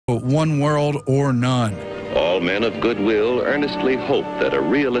one world or none. All men of goodwill earnestly hope that a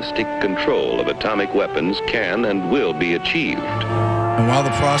realistic control of atomic weapons can and will be achieved. And while the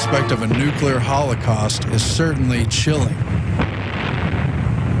prospect of a nuclear holocaust is certainly chilling,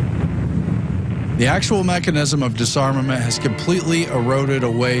 the actual mechanism of disarmament has completely eroded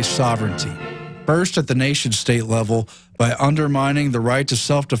away sovereignty. First at the nation-state level by undermining the right to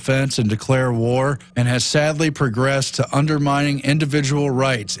self-defense and declare war, and has sadly progressed to undermining individual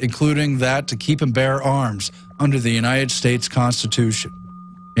rights, including that to keep and bear arms under the United States Constitution.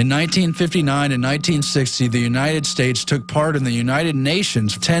 In 1959 and 1960, the United States took part in the United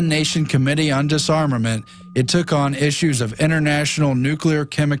Nations 10-Nation Committee on Disarmament. It took on issues of international nuclear,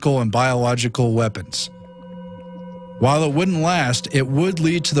 chemical, and biological weapons. While it wouldn't last, it would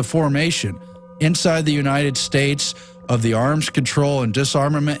lead to the formation inside the United States of the Arms Control and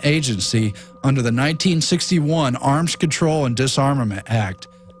Disarmament Agency under the 1961 Arms Control and Disarmament Act.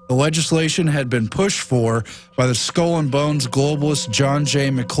 The legislation had been pushed for by the Skull and Bones globalist John J.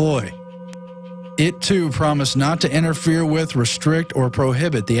 McCloy. It too promised not to interfere with, restrict, or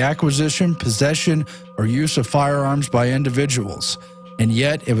prohibit the acquisition, possession, or use of firearms by individuals. And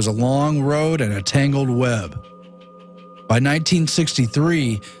yet it was a long road and a tangled web. By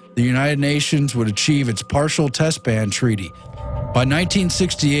 1963, the United Nations would achieve its partial test ban treaty. By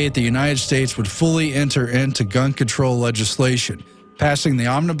 1968, the United States would fully enter into gun control legislation, passing the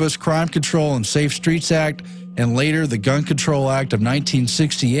Omnibus Crime Control and Safe Streets Act, and later the Gun Control Act of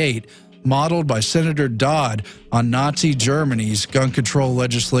 1968, modeled by Senator Dodd on Nazi Germany's gun control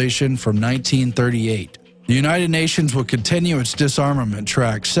legislation from 1938. The United Nations would continue its disarmament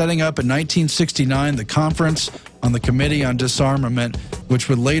track, setting up in 1969 the Conference on the Committee on Disarmament, which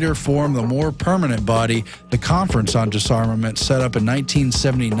would later form the more permanent body, the Conference on Disarmament, set up in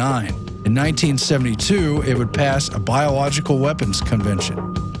 1979. In 1972, it would pass a Biological Weapons Convention.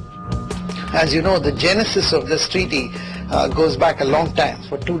 As you know, the genesis of this treaty goes back a long time.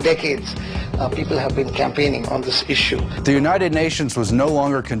 For 2 decades, people have been campaigning on this issue. The United Nations was no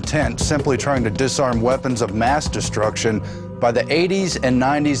longer content simply trying to disarm weapons of mass destruction. By the 80s and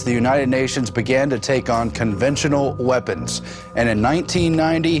 90s, the United Nations began to take on conventional weapons. And in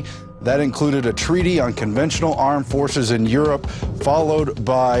 1990, that included a treaty on conventional armed forces in Europe, followed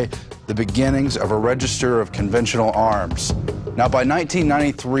by the beginnings of a register of conventional arms. Now, by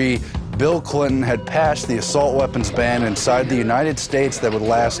 1993, Bill Clinton had passed the assault weapons ban inside the United States that would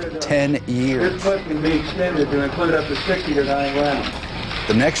last 10 years. This clip can be extended to include up to 60 to 9 rounds.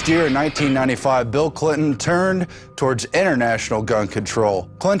 The next year, in 1995, Bill Clinton turned towards international gun control.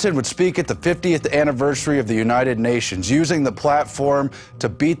 Clinton would speak at the 50th anniversary of the United Nations, using the platform to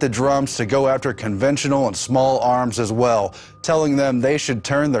beat the drums to go after conventional and small arms as well, telling them they should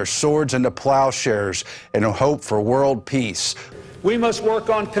turn their swords into plowshares and hope for world peace. We must work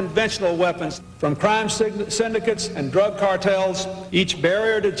on conventional weapons, from crime syndicates and drug cartels, each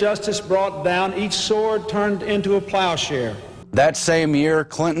barrier to justice brought down, each sword turned into a plowshare. That same year,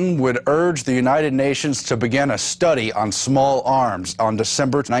 Clinton would urge the United Nations to begin a study on small arms on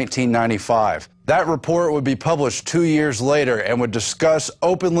December 1995. That report would be published 2 years later and would discuss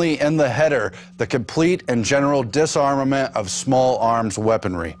openly in the header the complete and general disarmament of small arms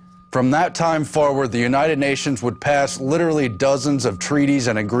weaponry. From that time forward, the United Nations would pass literally dozens of treaties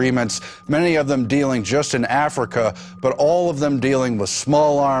and agreements, many of them dealing just in Africa, but all of them dealing with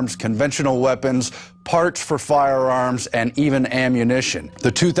small arms, conventional weapons, parts for firearms, and even ammunition.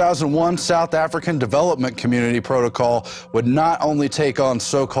 The 2001 South African Development Community Protocol would not only take on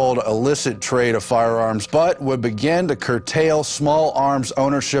so-called illicit trade of firearms, but would begin to curtail small arms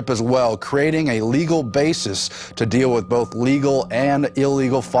ownership as well, creating a legal basis to deal with both legal and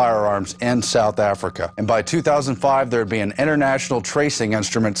illegal firearms in South Africa. And by 2005, there'd be an international tracing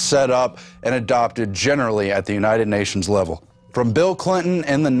instrument set up and adopted generally at the United Nations level. From Bill Clinton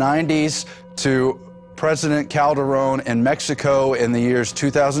in the 90s to President Calderon in Mexico in the years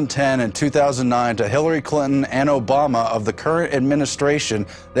 2010 and 2009 to Hillary Clinton and Obama of the current administration,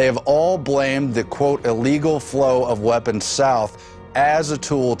 they have all blamed the, quote, illegal flow of weapons south as a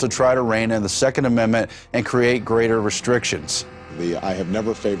tool to try to rein in the Second Amendment and create greater restrictions. I have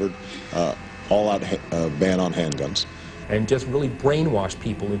never favored all-out ban on handguns. And just really brainwash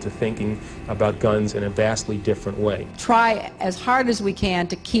people into thinking about guns in a vastly different way. Try as hard as we can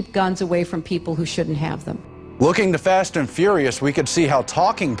to keep guns away from people who shouldn't have them. Looking to Fast and Furious, we could see how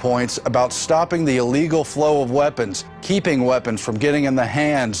talking points about stopping the illegal flow of weapons, keeping weapons from getting in the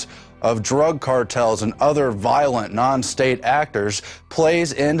hands of drug cartels and other violent non-state actors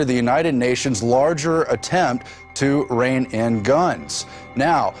plays into the United Nations' larger attempt to rein in guns.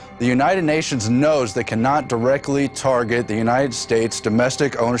 Now, the United Nations knows they cannot directly target the United States'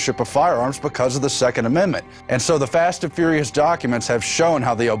 domestic ownership of firearms because of the Second Amendment. And so the Fast and Furious documents have shown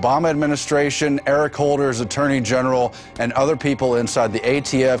how the Obama administration, Eric Holder as Attorney General, and other people inside the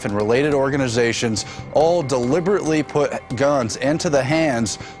ATF and related organizations all deliberately put guns into the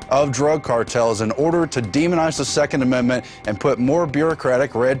hands of drug cartels in order to demonize the Second Amendment and put more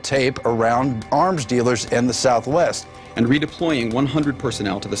bureaucratic red tape around arms dealers in the Southwest. And redeploying 100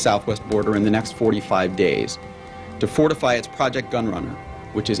 personnel to the southwest border in the next 45 days to fortify its Project Gunrunner,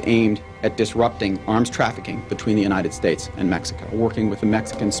 which is aimed at disrupting arms trafficking between the United States and Mexico, working with the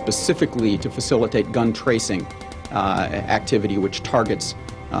Mexicans specifically to facilitate gun tracing activity which targets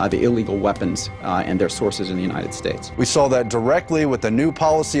the illegal weapons and their sources in the United States. We saw that directly with the new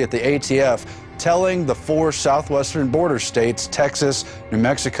policy at the ATF telling the 4 southwestern border states, Texas, New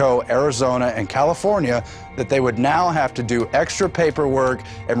Mexico, Arizona, and California, that they would now have to do extra paperwork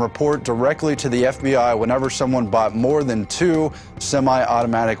and report directly to the FBI whenever someone bought more than 2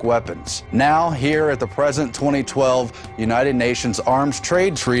 semi-automatic weapons. Now, here at the present 2012 United Nations Arms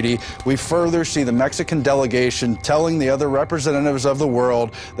Trade Treaty, we further see the Mexican delegation telling the other representatives of the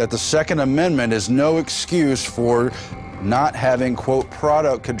world that the Second Amendment is no excuse for not having, quote,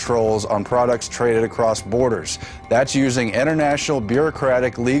 product controls on products traded across borders. That's using international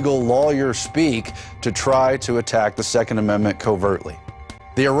bureaucratic legal lawyer speak to try to attack the Second Amendment covertly.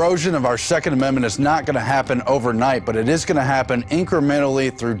 The erosion of our Second Amendment is not going to happen overnight, but it is going to happen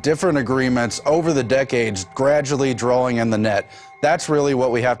incrementally through different agreements over the decades, gradually drawing in the net. That's really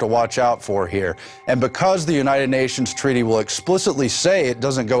what we have to watch out for here. And because the United Nations Treaty will explicitly say it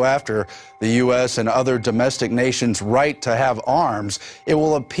doesn't go after the U.S. and other domestic nations' right to have arms, it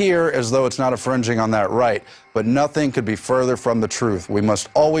will appear as though it's not infringing on that right. But nothing could be further from the truth. We must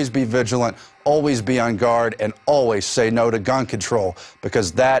always be vigilant, always be on guard, and always say no to gun control,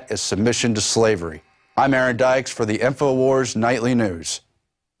 because that is submission to slavery. I'm Aaron Dykes for the INFOWARS Nightly News.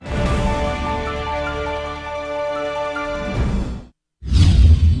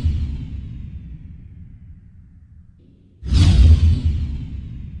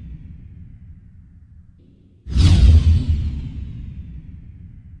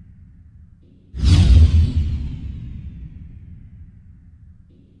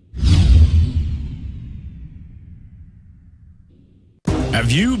 Have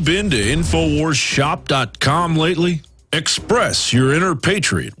you been to InfoWarsShop.com lately? Express your inner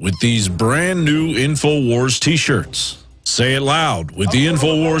patriot with these brand new InfoWars t-shirts. Say it loud with the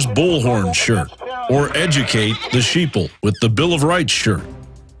InfoWars Bullhorn shirt, or educate the sheeple with the Bill of Rights shirt.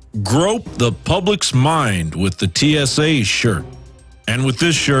 Grope the public's mind with the TSA shirt. And with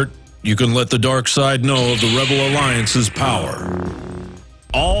this shirt, you can let the dark side know of the Rebel Alliance's power.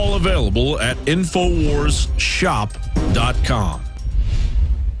 All available at InfoWarsShop.com.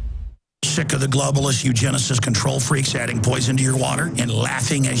 Sick of the globalist eugenicist control freaks adding poison to your water and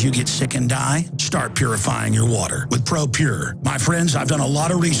laughing as you get sick and die? Start purifying your water with ProPure. My friends, I've done a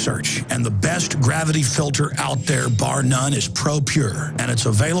lot of research, and the best gravity filter out there, bar none, is ProPure, and it's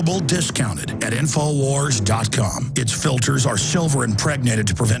available discounted at InfoWars.com. Its filters are silver impregnated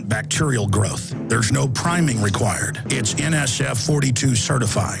to prevent bacterial growth. There's no priming required. It's NSF 42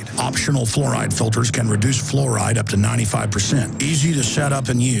 certified. Optional fluoride filters can reduce fluoride up to 95%. Easy to set up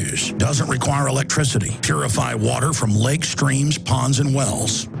and use. Doesn't require electricity. Purify water from lakes, streams, ponds, and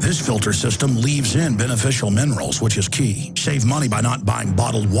wells. This filter system leaves in beneficial minerals, which is key. Save money by not buying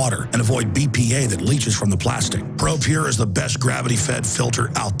bottled water and avoid BPA that leaches from the plastic. ProPure is the best gravity-fed filter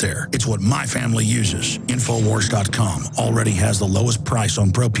out there. It's what my family uses. InfoWars.com already has the lowest price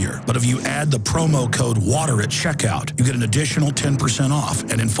on ProPure. But if you add the promo code WATER at checkout, you get an additional 10% off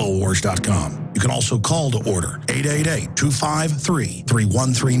at InfoWars.com. You can also call to order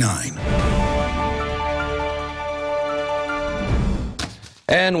 888-253-3139.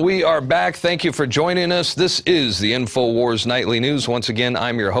 And we are back. Thank you for joining us. This is the InfoWars Nightly News. Once again,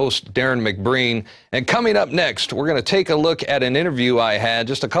 I'm your host, Darren McBreen. And coming up next, we're going to take a look at an interview I had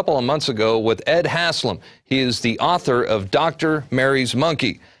just a couple of months ago with Ed Haslam. He is the author of Dr. Mary's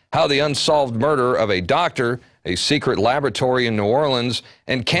Monkey, How the Unsolved Murder of a Doctor, a Secret Laboratory in New Orleans,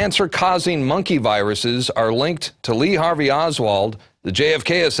 and cancer-causing monkey viruses are linked to Lee Harvey Oswald, the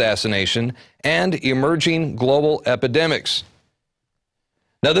JFK assassination, and emerging global epidemics.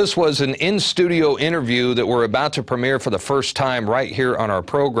 Now, this was an in-studio interview that we're about to premiere for the first time right here on our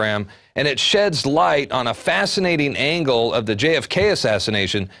program, and it sheds light on a fascinating angle of the JFK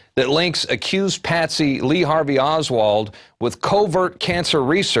assassination that links accused patsy Lee Harvey Oswald with covert cancer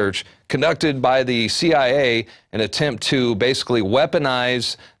research conducted by the CIA in an attempt to basically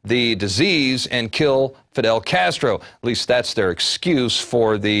weaponize the disease and kill Fidel Castro. At least that's their excuse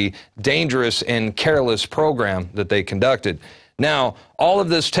for the dangerous and careless program that they conducted. Now, all of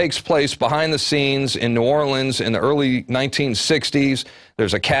this takes place behind the scenes in New Orleans in the early 1960s.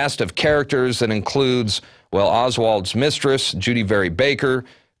 There's a cast of characters that includes, well, Oswald's mistress, Judy Very Baker,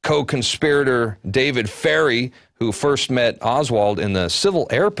 co-conspirator David Ferry, who first met Oswald in the Civil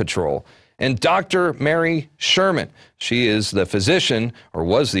Air Patrol, and Dr. Mary Sherman. She is the physician, or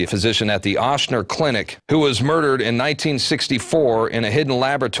was the physician at the Ochsner Clinic, who was murdered in 1964 in a hidden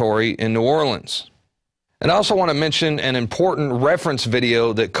laboratory in New Orleans. And I also want to mention an important reference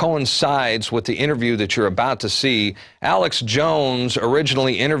video that coincides with the interview that you're about to see. Alex Jones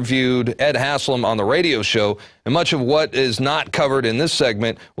originally interviewed Ed Haslam on the radio show, and much of what is not covered in this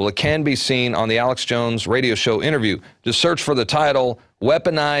segment, well, it can be seen on the Alex Jones radio show interview. Just search for the title,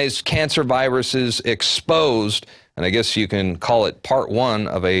 Weaponized Cancer Viruses Exposed, and I guess you can call it part one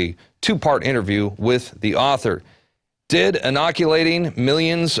of a two-part interview with the author. Did inoculating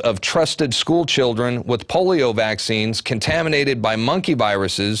millions of trusted school children with polio vaccines contaminated by monkey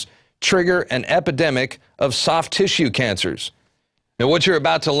viruses trigger an epidemic of soft tissue cancers? Now, what you're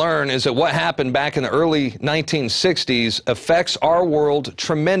about to learn is that what happened back in the early 1960s affects our world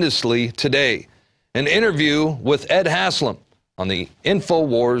tremendously today. An interview with Ed Haslam on the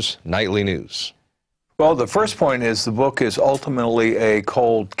INFOWARS Nightly News. Well, the first point is the book is ultimately a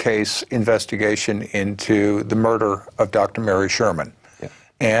cold case investigation into the murder of Dr. Mary Sherman. Yeah.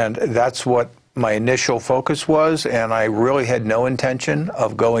 And that's what my initial focus was, and I really had no intention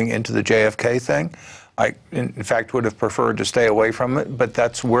of going into the JFK thing. I, in fact, would have preferred to stay away from it, but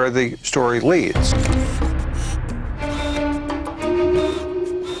that's where the story leads.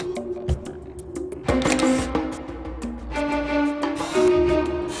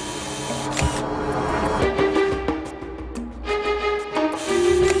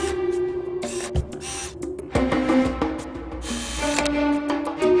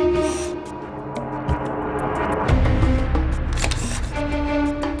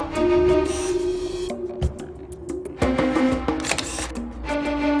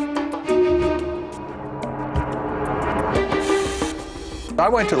 I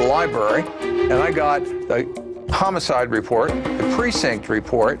went to the library and I got the homicide report, the precinct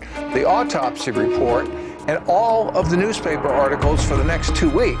report, the autopsy report, and all of the newspaper articles for the next 2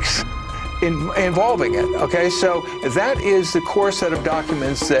 weeks involving it. Okay, so that is the core set of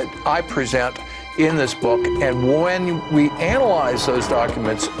documents that I present in this book, and when we analyze those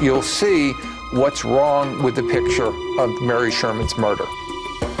documents, you'll see what's wrong with the picture of Mary Sherman's murder.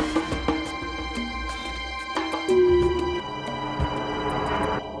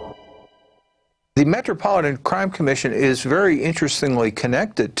 The Metropolitan Crime Commission is very interestingly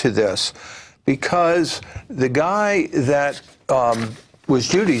connected to this because the guy that was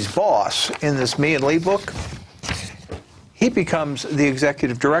Judy's boss in this Me and Lee book, he becomes the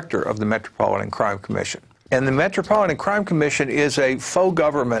executive director of the Metropolitan Crime Commission. And the Metropolitan Crime Commission is a faux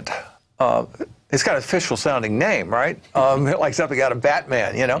government, it's got an official sounding name, right? Like something out of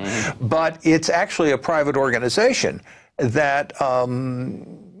Batman, you know? Mm-hmm. But it's actually a private organization that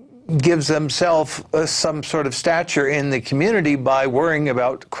gives themselves some sort of stature in the community by worrying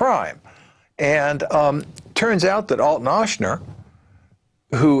about crime. And turns out that Alton Ochsner,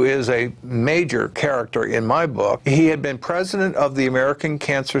 who is a major character in my book, he had been president of the American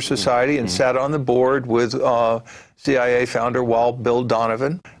Cancer Society and sat on the board with CIA founder Bill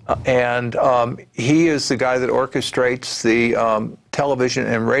Donovan. And he is the guy that orchestrates the television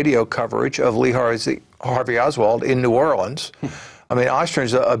and radio coverage of Lee Harvey Oswald in New Orleans. I mean,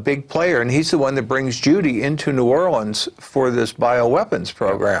 Ochsner's a big player, and he's the one that brings Judy into New Orleans for this bioweapons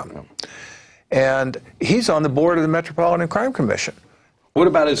program. And he's on the board of the Metropolitan Crime Commission. What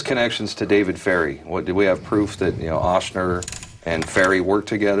about his connections to David Ferry? Do we have proof that, you know, Ochsner and Ferry worked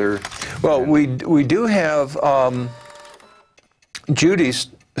together? Well, we do have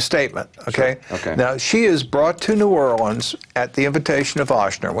Judy's statement, okay? Sure. Okay. Now, she is brought to New Orleans at the invitation of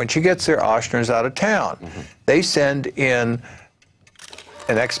Ochsner. When she gets there, Ochsner's out of town. Mm-hmm. They send in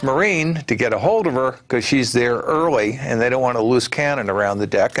an ex-Marine to get a hold of her because she's there early and they don't want a loose cannon around the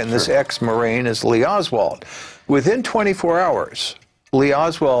deck, and this ex-Marine is Lee Oswald. Within 24 hours, Lee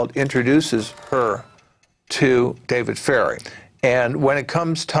Oswald introduces her to David Ferry. And when it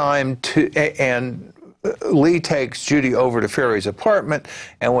comes time to, and Lee takes Judy over to Ferry's apartment,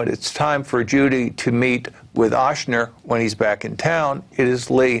 and when it's time for Judy to meet with Ochsner when he's back in town, it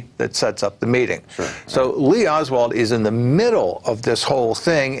is Lee that sets up the meeting. Sure. So Lee Oswald is in the middle of this whole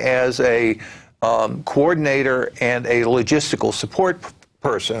thing as a coordinator and a logistical support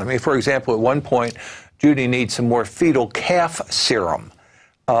person. I mean, for example, at one point, Judy needs some more fetal calf serum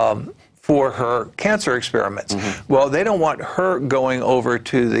for her cancer experiments. Well, they don't want her going over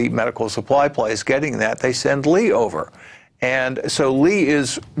to the medical supply place getting that. They send Lee over. And so Lee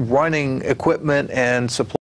is running equipment and supply